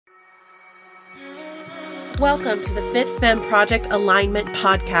Welcome to the Fit Femme Project Alignment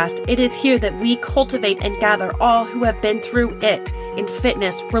Podcast. It is here that we cultivate and gather all who have been through it in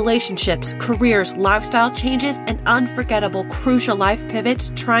fitness, relationships, careers, lifestyle changes, and unforgettable crucial life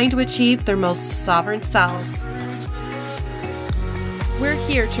pivots trying to achieve their most sovereign selves. We're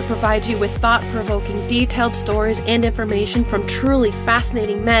here to provide you with thought-provoking, detailed stories and information from truly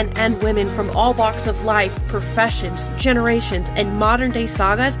fascinating men and women from all walks of life, professions, generations, and modern-day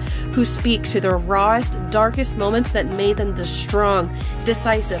sagas who speak to their rawest, darkest moments that made them the strong,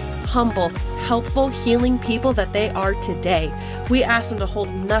 decisive, humble, helpful, healing people that they are today. We ask them to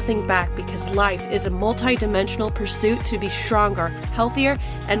hold nothing back because life is a multi-dimensional pursuit to be stronger, healthier,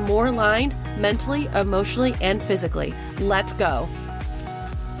 and more aligned mentally, emotionally, and physically. Let's go.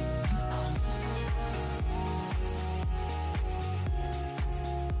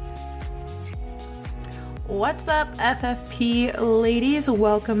 What's up, FFP ladies?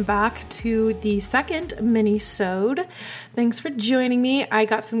 Welcome back to the second Minisode. Thanks for joining me. I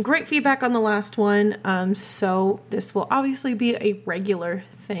got some great feedback on the last one, so this will obviously be a regular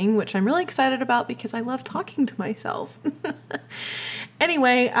thing, which I'm really excited about because I love talking to myself.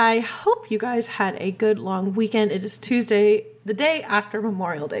 Anyway, I hope you guys had a good long weekend. It is Tuesday, the day after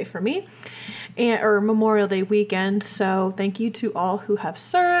Memorial Day for me. Or Memorial Day weekend. So thank you to all who have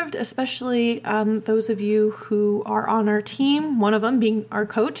served, especially those of you who are on our team. One of them being our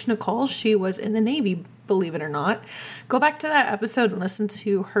coach, Nicole. She was in the Navy, believe it or not. Go back to that episode and listen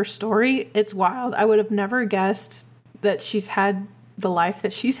to her story. It's wild. I would have never guessed that she's had the life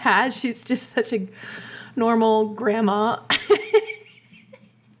that she's had. She's just such a normal grandma.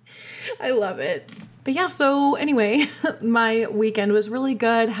 I love it. But yeah, so anyway, my weekend was really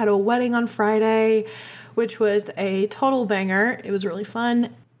good. Had a wedding on Friday, which was a total banger. It was really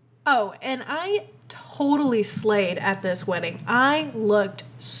fun. Oh, and I totally slayed at this wedding. I looked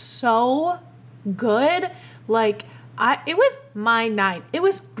so good. Like, it was my night. It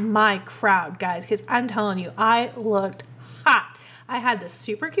was my crowd, guys, because I'm telling you, I looked hot. I had this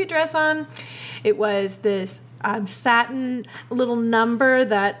super cute dress on. It was this satin little number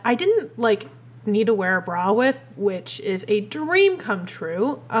that I didn't need to wear a bra with, which is a dream come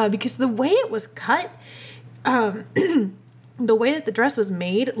true, because the way it was cut, the way that the dress was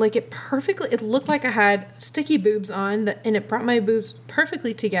made, it looked like I had sticky boobs on, and it brought my boobs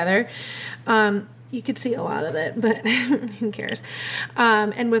perfectly together. You could see a lot of it, but who cares?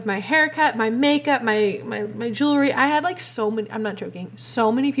 And with my haircut, my makeup, my jewelry, I had so many, I'm not joking, so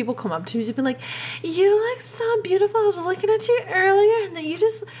many people come up to me and be like, you look so beautiful. I was looking at you earlier and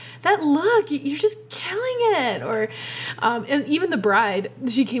that look, you're just killing it. Or, and even the bride,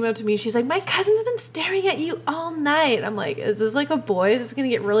 she came up to me, she's like, my cousin's been staring at you all night. I'm like, is this like a boy? Is this going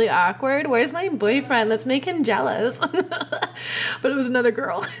to get really awkward? Where's my boyfriend? Let's make him jealous. But it was another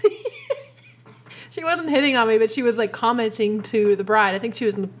girl. She wasn't hitting on me, but she was commenting to the bride. I think she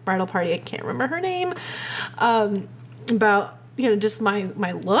was in the bridal party. I can't remember her name. About, just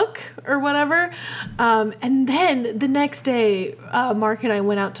my look or whatever. And then the next day, Mark and I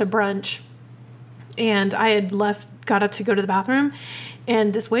went out to brunch, and I had got up to go to the bathroom,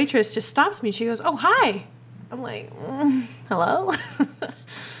 and this waitress just stops me. She goes, "Oh, hi." I'm like, hello?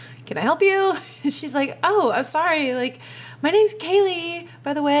 Can I help you? She's like, "Oh, I'm sorry. My name's Kaylee,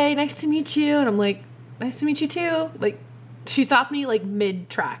 by the way. Nice to meet you." And I'm like, "Nice to meet you too." She stopped me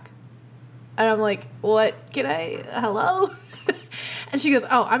mid-track. And I'm like, "What? Hello?" And she goes,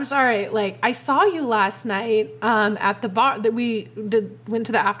 "Oh, I'm sorry. I saw you last night at the bar that we went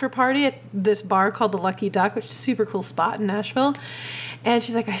to the after party at this bar called the Lucky Duck, which is a super cool spot in Nashville." And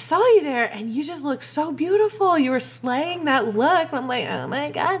she's like, "I saw you there and you just look so beautiful. You were slaying that look." And I'm like, "Oh my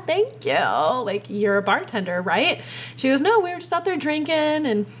God, thank you. You're a bartender, right?" She goes, "No, we were just out there drinking."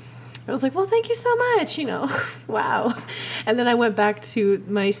 And I was like, "Well, thank you so much." Wow. And then I went back to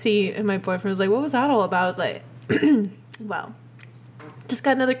my seat and my boyfriend was like, "What was that all about?" I was like, well, just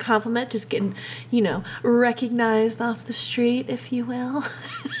got another compliment, just getting, recognized off the street, if you will.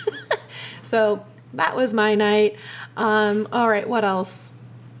 So that was my night. All right, what else?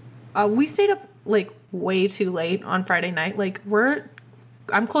 We stayed up way too late on Friday night.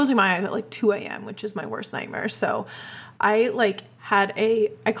 I'm closing my eyes at 2 a.m., which is my worst nightmare. So I had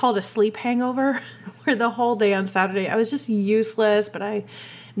I call it a sleep hangover, where the whole day on Saturday I was just useless, but I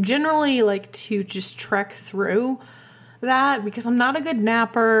generally like to just trek through that because I'm not a good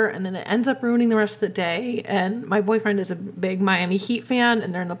napper, and then it ends up ruining the rest of the day. And my boyfriend is a big Miami Heat fan,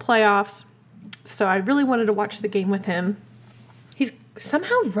 and they're in the playoffs. So I really wanted to watch the game with him. He's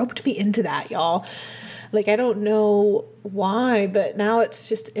somehow roped me into that, y'all. I don't know why, but now it's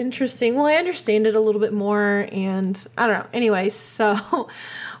just interesting. Well, I understand it a little bit more, and I don't know. Anyway, so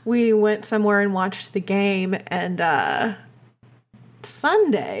we went somewhere and watched the game, and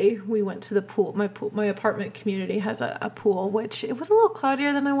Sunday we went to the pool. My apartment community has a pool, which it was a little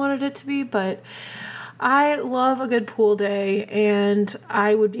cloudier than I wanted it to be, but I love a good pool day, and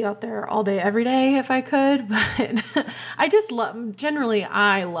I would be out there all day, every day if I could, but I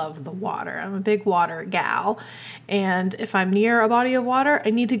love the water. I'm a big water gal, and if I'm near a body of water, I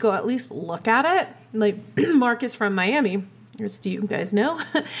need to go at least look at it. Like, Mark is from Miami, as do you guys know,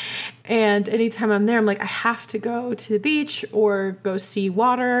 and anytime I'm there, I'm like, I have to go to the beach or go see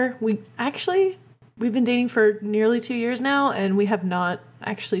water. We've been dating for nearly 2 years now, and we have not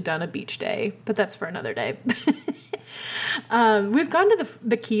actually done a beach day, but that's for another day. We've gone to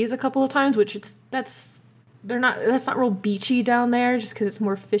the Keys a couple of times, which that's not real beachy down there, just because it's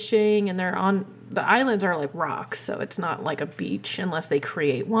more fishing, and the islands are like rocks, so it's not like a beach unless they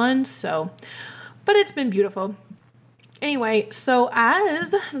create one. So, but it's been beautiful. Anyway, so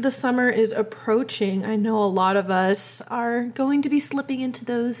as the summer is approaching, I know a lot of us are going to be slipping into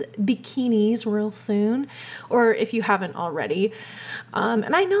those bikinis real soon, or if you haven't already.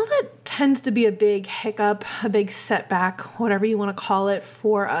 And I know that tends to be a big hiccup, a big setback, whatever you want to call it,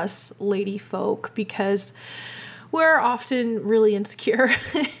 for us lady folk, because we're often really insecure.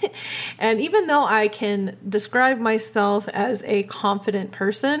 And even though I can describe myself as a confident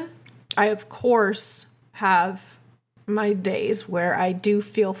person, I, of course, have my days where I do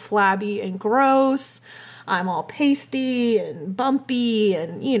feel flabby and gross. I'm all pasty and bumpy,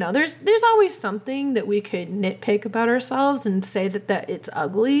 and there's always something that we could nitpick about ourselves and say that it's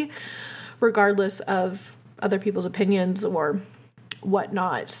ugly, regardless of other people's opinions or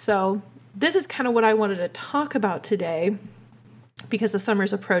whatnot. So this is kind of what I wanted to talk about today, because the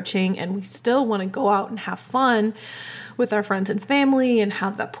summer's approaching and we still want to go out and have fun with our friends and family and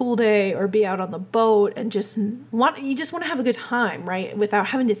have that pool day or be out on the boat and you just want to have a good time, right? Without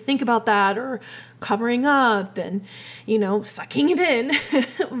having to think about that or covering up and, sucking it in.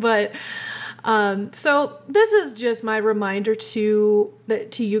 But, so this is just my reminder to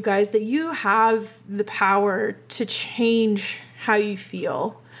you guys that you have the power to change how you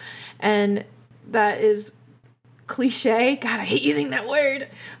feel. And that is cliche. God, I hate using that word,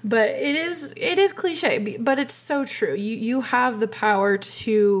 but it is cliche, but it's so true. You have the power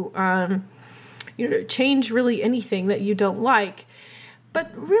to, change really anything that you don't like.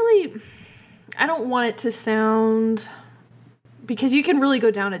 But really, I don't want it to sound, because you can really go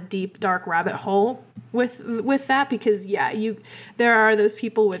down a deep, dark rabbit hole with that, because there are those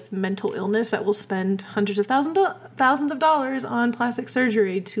people with mental illness that will spend hundreds of thousands of dollars on plastic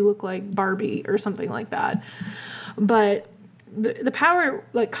surgery to look like Barbie or something like that. But the power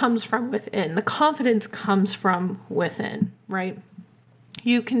comes from within. The confidence comes from within, right?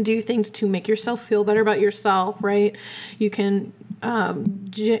 You can do things to make yourself feel better about yourself, right? You can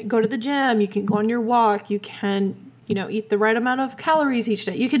go to the gym. You can go on your walk. You can, eat the right amount of calories each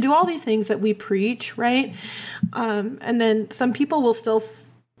day. You can do all these things that we preach, right? And then some people will still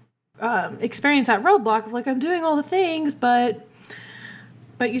experience that roadblock of I'm doing all the things, but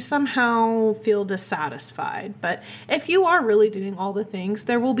you somehow feel dissatisfied. But if you are really doing all the things,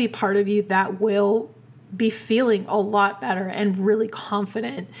 there will be part of you that will be feeling a lot better and really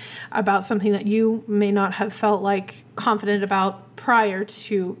confident about something that you may not have felt confident about prior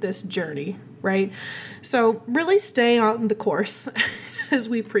to this journey, right? So really stay on the course as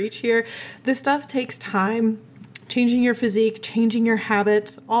we preach here. This stuff takes time. Changing your physique, changing your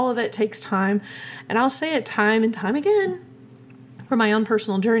habits, all of it takes time. And I'll say it time and time again. For my own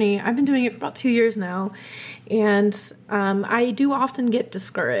personal journey, I've been doing it for about 2 years now, and I do often get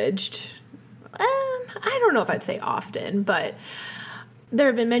discouraged. I don't know if I'd say often, but there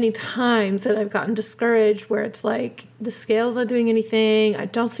have been many times that I've gotten discouraged where it's the scale's not doing anything. I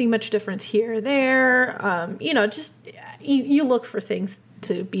don't see much difference here or there. You look for things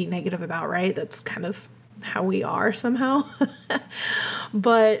to be negative about, right? That's kind of how we are somehow.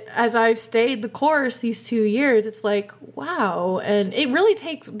 But as I've stayed the course these 2 years, it's wow. And it really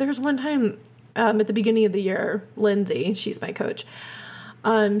takes, there's one time at the beginning of the year, Lindsay, she's my coach,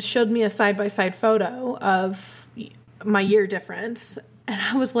 showed me a side-by-side photo of my year difference. And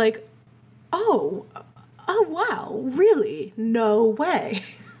I was oh, wow, really? No way.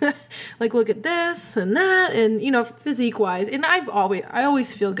 Look at this and that, and physique wise, and I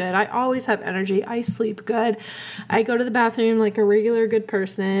always feel good. I always have energy. I sleep good. I go to the bathroom like a regular good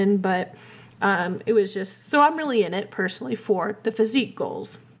person, but it was just, so I'm really in it personally for the physique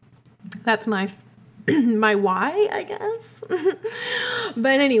goals. That's my why, I guess.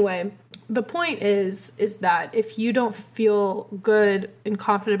 But anyway, the point is that if you don't feel good and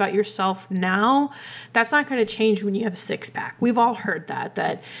confident about yourself now, that's not going to change when you have a six pack. We've all heard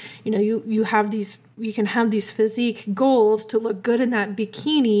that, you know, you can have these physique goals to look good in that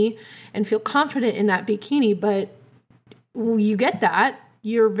bikini and feel confident in that bikini. But when you get that,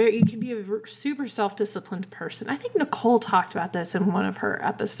 you can be a super self-disciplined person. I think Nicole talked about this in one of her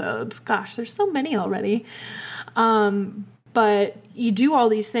episodes. Gosh, there's so many already. But you do all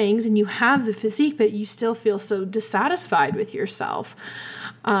these things and you have the physique, but you still feel so dissatisfied with yourself.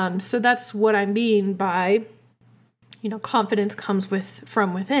 So that's what I mean by, you know, confidence comes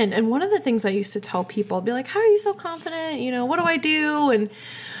from within. And one of the things I used to tell people, I'd be like, how are you so confident? You know, what do I do?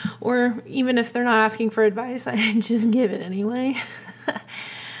 Or even if they're not asking for advice, I just give it anyway.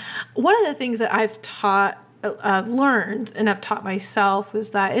 One of the things that I've learned and I've taught myself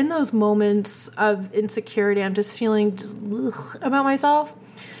is that in those moments of insecurity, I'm just feeling about myself,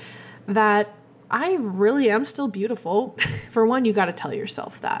 that I really am still beautiful. For one, you got to tell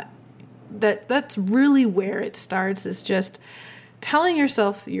yourself that's really where it starts, is just telling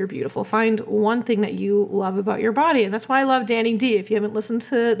yourself you're beautiful. Find one thing that you love about your body. And that's why I love Danny D. If you haven't listened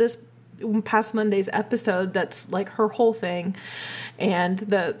to this past Monday's episode, that's like her whole thing. And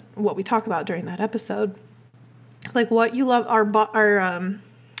what we talk about during that episode, like what you love,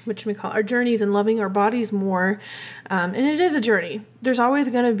 our journeys in loving our bodies more. And it is a journey. There's always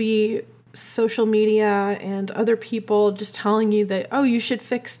going to be social media and other people just telling you that, oh, you should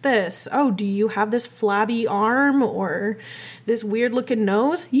fix this. Oh, do you have this flabby arm or this weird looking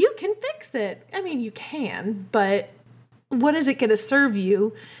nose? You can fix it. I mean, you can, but what is it going to serve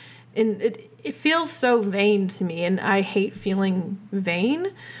you? And it feels so vain to me, and I hate feeling vain.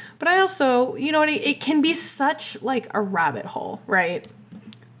 But I also, you know, it can be such like a rabbit hole, right?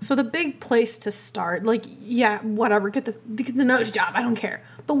 So the big place to start, like, yeah, whatever, get the nose job, I don't care.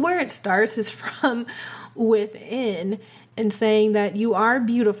 But where it starts is from within, and saying that you are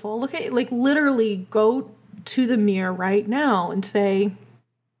beautiful. Look at, like, literally go to the mirror right now and say,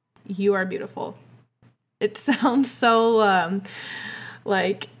 you are beautiful. It sounds so,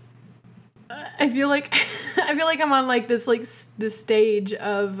 like, I feel like I'm on like this stage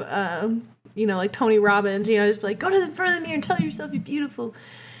of, you know, like Tony Robbins, you know, just like, go to the front of the mirror and tell yourself you're beautiful.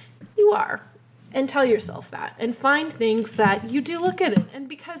 You are. And tell yourself that. And find things that you do look at it. And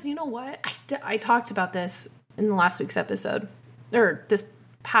because, you know what? I talked about this in the last week's episode. Or this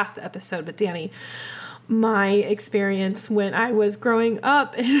past episode. But Danny, my experience when I was growing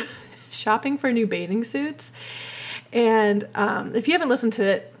up and shopping for new bathing suits. And if you haven't listened to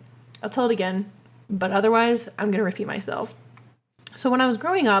it, I'll tell it again. But otherwise, I'm going to repeat myself. So when I was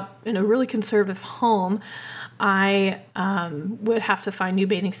growing up in a really conservative home, I would have to find new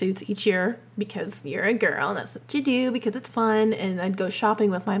bathing suits each year because you're a girl and that's what you do because it's fun. And I'd go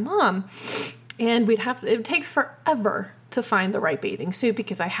shopping with my mom, and it would take forever to find the right bathing suit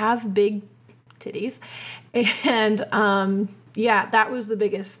because I have big titties. And yeah, that was the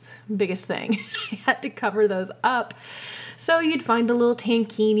biggest thing. I had to cover those up. So you'd find the little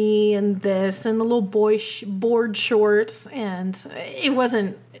tankini and this and the little board shorts, and it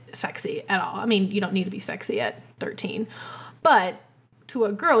wasn't sexy at all. I mean, you don't need to be sexy at 13, but to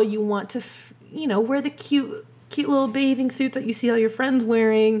a girl, you want to, wear the cute little bathing suits that you see all your friends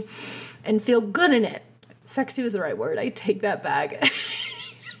wearing and feel good in it. Sexy was the right word. I take that back.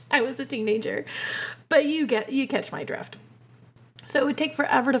 I was a teenager, but you catch my drift. So it would take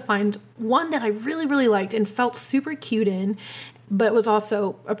forever to find one that I really, really liked and felt super cute in, but was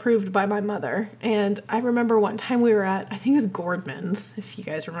also approved by my mother. And I remember one time we were at, I think it was Gordman's, if you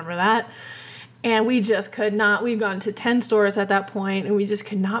guys remember that. And we just could not, we'd gone to 10 stores at that point, and we just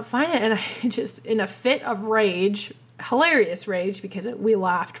could not find it. And I just, in a fit of rage, hilarious rage, because we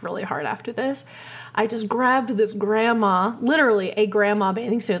laughed really hard after this, I just grabbed this grandma, literally a grandma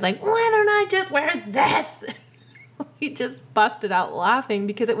bathing suit. I was like, why don't I just wear this? We just busted out laughing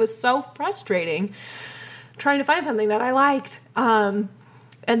because it was so frustrating trying to find something that I liked. And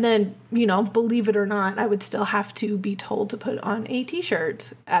then, believe it or not, I would still have to be told to put on a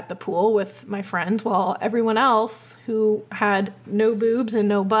t-shirt at the pool with my friends, while everyone else who had no boobs and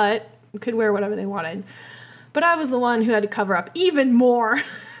no butt could wear whatever they wanted. But I was the one who had to cover up even more.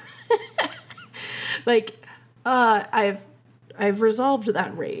 I've resolved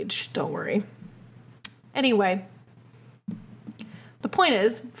that rage. Don't worry. Anyway, the point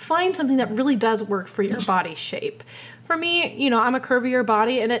is, find something that really does work for your body shape. For me, I'm a curvier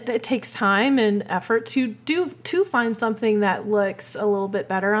body, and it takes time and effort to find something that looks a little bit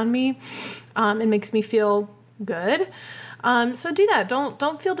better on me, and makes me feel good. So do that.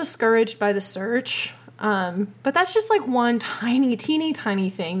 Don't feel discouraged by the search. But that's just like one teeny tiny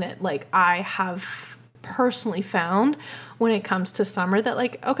thing that like I have personally found when it comes to summer, that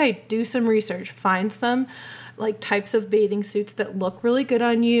like, okay, do some research, find some like types of bathing suits that look really good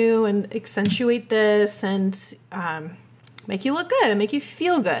on you and accentuate this and make you look good and make you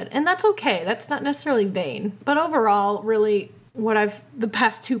feel good. And that's okay. That's not necessarily vain. But overall, really, the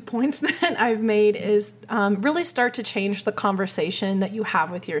past 2 points that I've made is really start to change the conversation that you have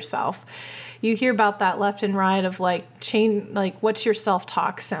with yourself. You hear about that left and right of like, what's your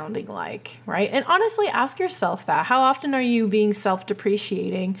self-talk sounding like, right? And honestly, ask yourself that. How often are you being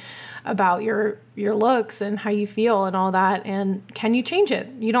self-depreciating about your looks and how you feel and all that? And can you change it?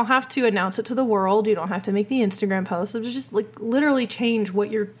 You don't have to announce it to the world. You don't have to make the Instagram post. So just like literally change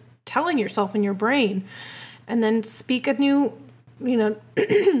what you're telling yourself in your brain. And then speak a new,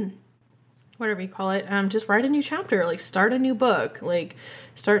 whatever you call it, just write a new chapter, like start a new book, like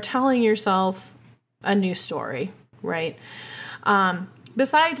start telling yourself a new story, right?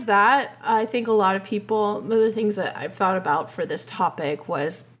 Besides that, I think a lot of people, one of the things that I've thought about for this topic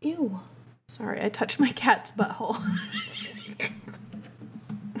was, sorry, I touched my cat's butthole.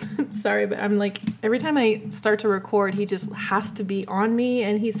 Sorry, but I'm like, every time I start to record, he just has to be on me,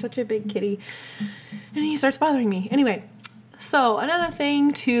 and he's such a big kitty, and he starts bothering me. Anyway, so another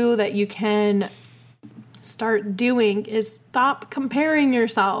thing too that you can start doing is stop comparing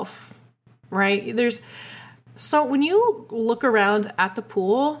yourself, right? So when you look around at the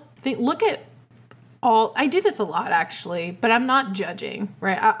pool, look at I do this a lot actually, but I'm not judging,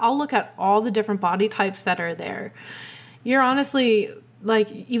 right? I'll look at all the different body types that are there. You're honestly,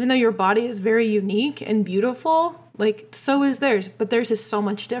 like, even though your body is very unique and beautiful, like, so is theirs, but theirs is so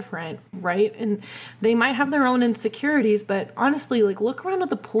much different, right? And they might have their own insecurities, but honestly, like, look around at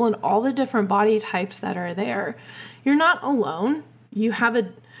the pool and all the different body types that are there. You're not alone. You have a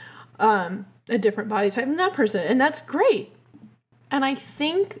different body type than that person, and that's great. And I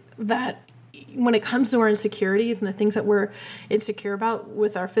think that when it comes to our insecurities and the things that we're insecure about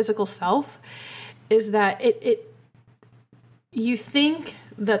with our physical self, is that you think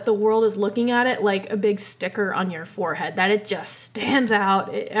that the world is looking at it like a big sticker on your forehead, that it just stands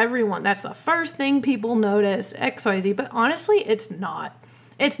out. Everyone, that's the first thing people notice, XYZ. But honestly, it's not.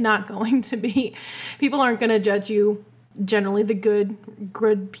 It's not going to be. People aren't going to judge you. Generally, the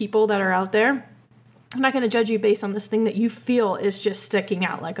good people that are out there, I'm not going to judge you based on this thing that you feel is just sticking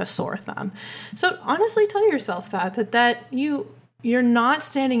out like a sore thumb. So honestly, tell yourself that you're not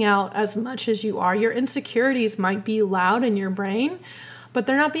standing out as much as you are. Your insecurities might be loud in your brain, but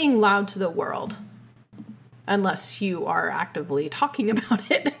they're not being loud to the world unless you are actively talking about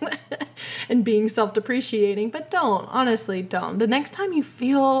it and being self-depreciating. But honestly don't. The next time you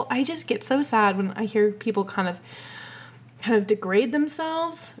feel, I just get so sad when I hear people kind of degrade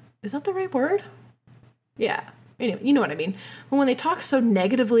themselves. Is that the right word? Yeah. Anyway, you know what I mean. But when they talk so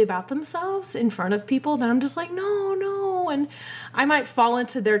negatively about themselves in front of people, then I'm just like, no. And I might fall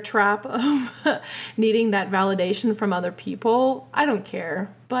into their trap of needing that validation from other people. I don't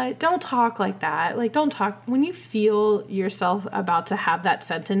care. But don't talk like that. Like, don't talk. When you feel yourself about to have that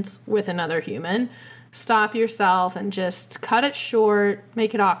sentence with another human, stop yourself and just cut it short,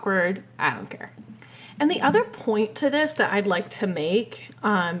 make it awkward. I don't care. And the other point to this that I'd like to make,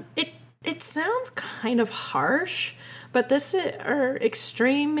 it sounds kind of harsh, but or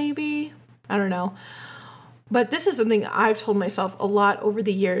extreme maybe. I don't know. But this is something I've told myself a lot over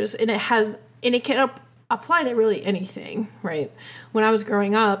the years, and it can apply to really anything, right? When I was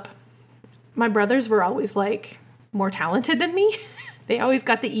growing up, my brothers were always like more talented than me. They always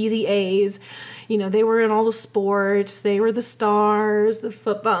got the easy A's. They were in all the sports. They were the stars, the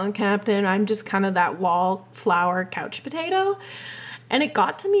football captain. I'm just kind of that wallflower couch potato. And it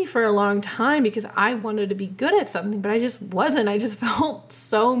got to me for a long time because I wanted to be good at something, but I just wasn't. I just felt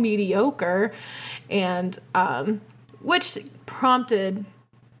so mediocre, and which prompted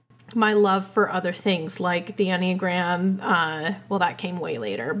my love for other things like the Enneagram. That came way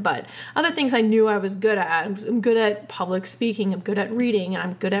later, but other things I knew I was good at. I'm good at public speaking. I'm good at reading, and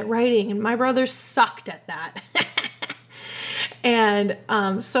I'm good at writing. And my brothers sucked at that. And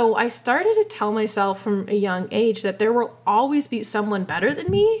so I started to tell myself from a young age that there will always be someone better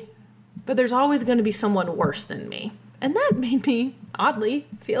than me, but there's always going to be someone worse than me. And that made me, oddly,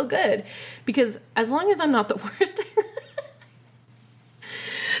 feel good. Because as long as I'm not the worst,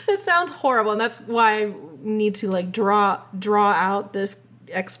 that sounds horrible. And that's why I need to like draw out this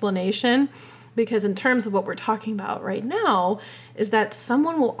explanation. Because in terms of what we're talking about right now, is that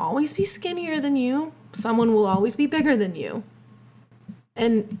someone will always be skinnier than you. Someone will always be bigger than you.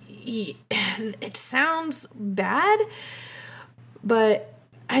 And it sounds bad, but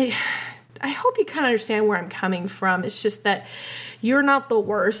I I hope you kind of understand where I'm coming from. It's just that you're not the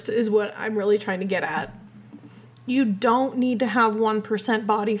worst is what I'm really trying to get at. You don't need to have 1%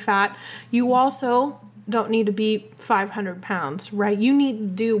 body fat. You also don't need to be 500 pounds, right? You need to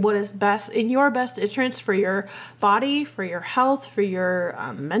do what is best in your best interest for your body, for your health, for your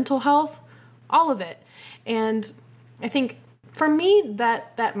mental health, all of it. And I think for me,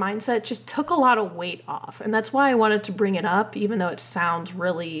 that mindset just took a lot of weight off. And that's why I wanted to bring it up, even though it sounds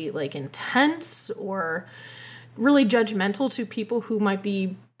really like intense or really judgmental to people who might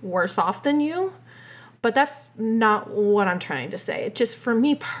be worse off than you. But that's not what I'm trying to say. It just, for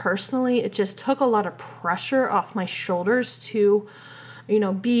me personally, it just took a lot of pressure off my shoulders to,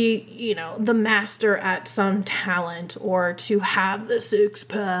 be, the master at some talent or to have the six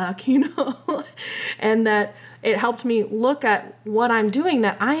pack, and that it helped me look at what I'm doing,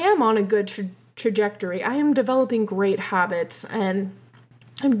 that I am on a good trajectory. I am developing great habits and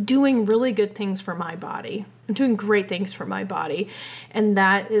I'm doing really good things for my body. I'm doing great things for my body. And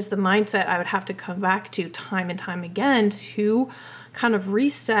that is the mindset I would have to come back to time and time again to kind of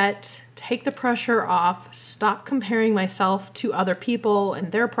reset, take the pressure off, stop comparing myself to other people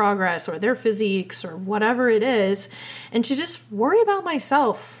and their progress or their physiques or whatever it is, and to just worry about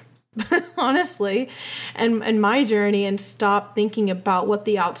myself, honestly, and my journey, and stop thinking about what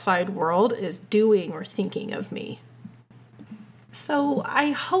the outside world is doing or thinking of me. So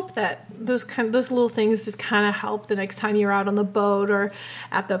I hope that those little things just kind of help the next time you're out on the boat or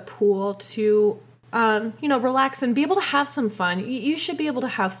at the pool to, relax and be able to have some fun. You should be able to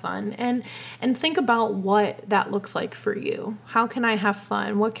have fun and think about what that looks like for you. How can I have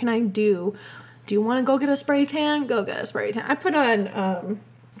fun? What can I do? Do you want to go get a spray tan? Go get a spray tan. I put on,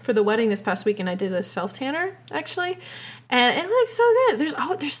 for the wedding this past weekend, I did a self-tanner, actually. And it looks so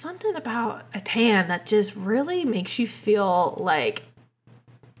good. There's something about a tan that just really makes you feel like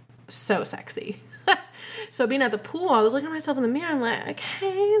so sexy. So being at the pool, I was looking at myself in the mirror. I'm like,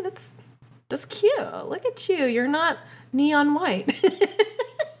 hey, that's cute. Look at you. You're not neon white.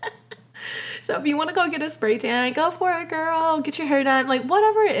 So if you want to go get a spray tan, go for it, girl. Get your hair done, like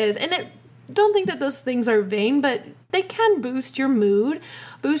whatever it is. And don't think that those things are vain, but they can boost your mood,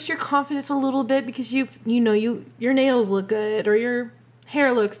 boost your confidence a little bit because your nails look good or your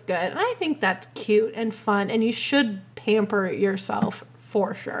hair looks good. And I think that's cute and fun, and you should pamper yourself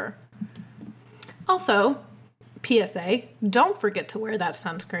for sure. Also, PSA, don't forget to wear that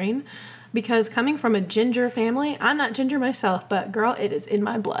sunscreen, because coming from a ginger family, I'm not ginger myself, but girl, it is in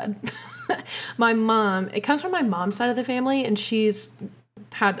my blood. It comes from my mom's side of the family, and she's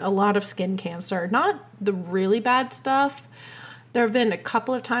had a lot of skin cancer, not the really bad stuff. There have been a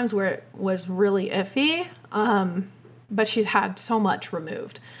couple of times where it was really iffy, but she's had so much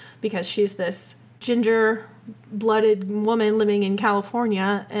removed because she's this ginger-blooded woman living in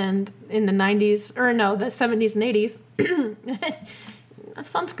California, and in the 70s and 80s,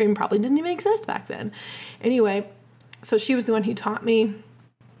 sunscreen probably didn't even exist back then. Anyway, so she was the one who taught me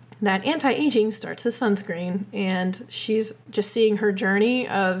that anti-aging starts with sunscreen, and she's just seeing her journey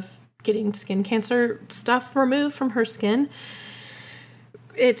of getting skin cancer stuff removed from her skin.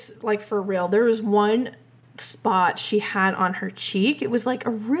 It's like for real. There was one spot she had on her cheek. It was like a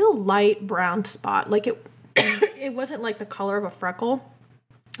real light brown spot. Like it wasn't like the color of a freckle.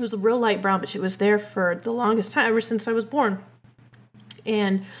 It was a real light brown, but it was there for the longest time, ever since I was born.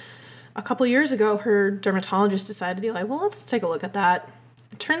 And a couple years ago, her dermatologist decided to be like, well, let's take a look at that.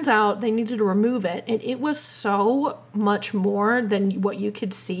 It turns out they needed to remove it, and it was so much more than what you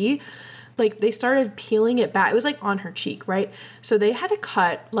could see. Like, they started peeling it back. It was like on her cheek, right? So they had to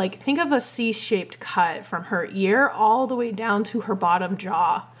cut, like, think of a C-shaped cut from her ear all the way down to her bottom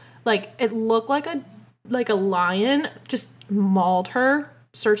jaw. Like, it looked like a lion just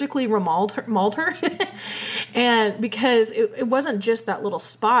surgically mauled her. And because it wasn't just that little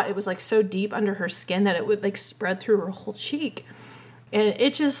spot, it was like so deep under her skin that it would like spread through her whole cheek. And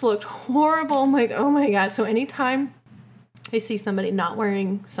it just looked horrible. I'm like, oh my God. So anytime I see somebody not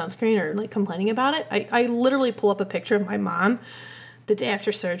wearing sunscreen or like complaining about it, I literally pull up a picture of my mom the day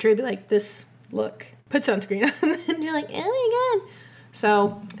after surgery, be like, put sunscreen on. And you're like, oh my God.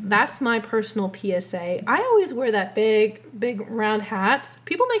 So that's my personal PSA. I always wear that big round hat.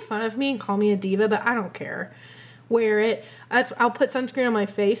 People make fun of me and call me a diva, but I don't care. Wear it. I'll put sunscreen on my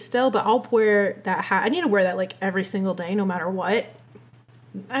face still, but I'll wear that hat. I need to wear that like every single day, no matter what.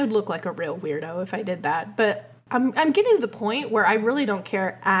 I would look like a real weirdo if I did that, but I'm getting to the point where I really don't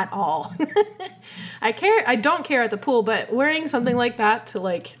care at all. I don't care at the pool, but wearing something like that to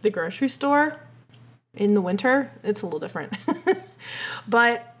like the grocery store in the winter, it's a little different.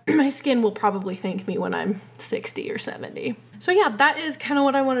 But my skin will probably thank me when I'm 60 or 70. So yeah, that is kind of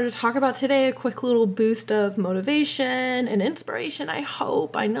what I wanted to talk about today. A quick little boost of motivation and inspiration, I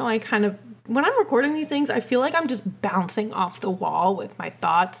hope. I know when I'm recording these things, I feel like I'm just bouncing off the wall with my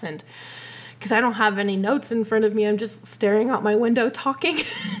thoughts, and because I don't have any notes in front of me, I'm just staring out my window talking.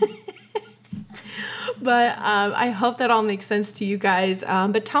 But I hope that all makes sense to you guys.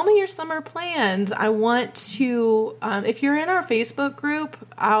 But tell me your summer plans. I want to, if you're in our Facebook group,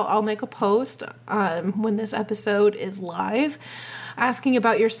 I'll make a post when this episode is live asking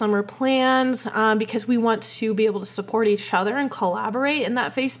about your summer plans, because we want to be able to support each other and collaborate in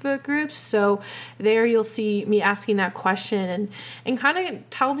that Facebook group. So there you'll see me asking that question and kind of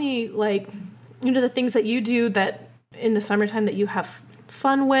tell me, like, the things that you do that in the summertime that you have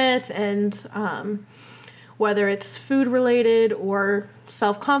fun with, and whether it's food related or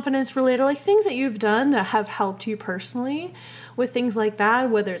self-confidence related, like things that you've done that have helped you personally with things like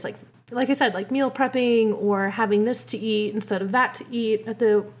that, whether it's like I said, like meal prepping or having this to eat instead of that to eat at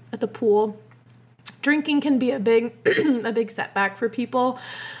the pool. Drinking can be a big a big setback for people.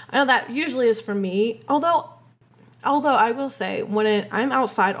 I know that usually is for me, although I will say, when I'm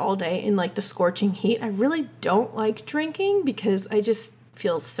outside all day in like the scorching heat, I really don't like drinking because I just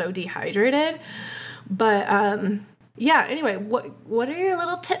feel so dehydrated. But yeah, anyway, what are your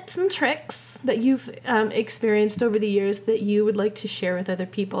little tips and tricks that you've experienced over the years that you would like to share with other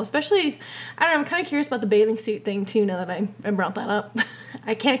people? Especially, I don't know, I'm kind of curious about the bathing suit thing too, now that I brought that up.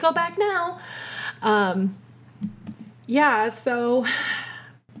 I can't go back now.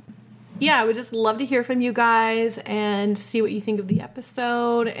 I would just love to hear from you guys and see what you think of the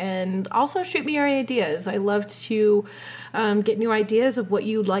episode, and also shoot me your ideas. I love to get new ideas of what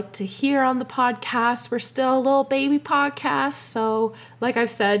you'd like to hear on the podcast. We're still a little baby podcast, so like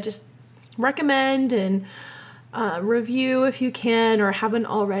I've said, just recommend and review if you can or haven't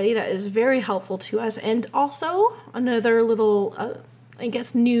already. That is very helpful to us. And also another little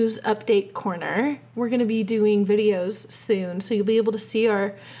news update corner. We're going to be doing videos soon, so you'll be able to see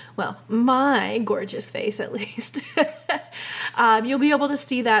my gorgeous face at least. You'll be able to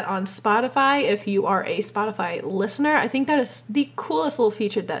see that on Spotify if you are a Spotify listener. I think that is the coolest little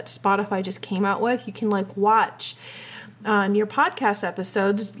feature that Spotify just came out with. You can watch your podcast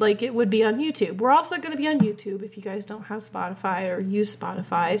episodes like it would be on YouTube. We're also going to be on YouTube if you guys don't have Spotify or use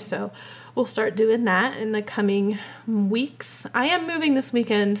Spotify, so we'll start doing that in the coming weeks. I am moving this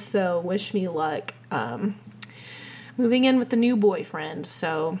weekend, so wish me luck. Moving in with a new boyfriend,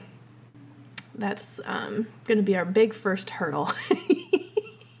 so that's going to be our big first hurdle.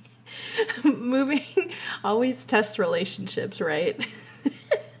 Moving always tests relationships, right?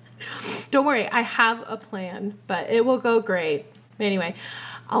 Don't worry, I have a plan, but it will go great. Anyway,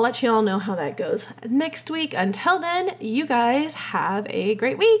 I'll let you all know how that goes next week. Until then, you guys have a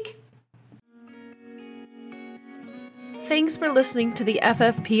great week. Thanks for listening to the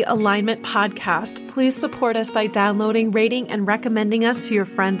FFP Alignment Podcast. Please support us by downloading, rating, and recommending us to your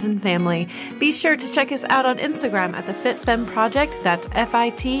friends and family. Be sure to check us out on Instagram at the FitFemme Project. That's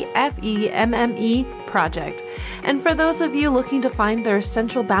FITFEMME Project. And for those of you looking to find their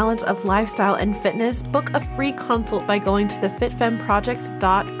essential balance of lifestyle and fitness, book a free consult by going to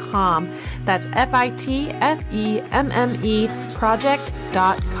thefitfemmeproject.com. That's FITFEMME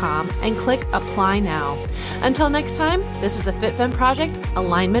Project.com and click Apply Now. Until next time, this is the FitFemme Project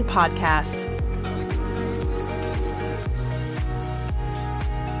Alignment Podcast.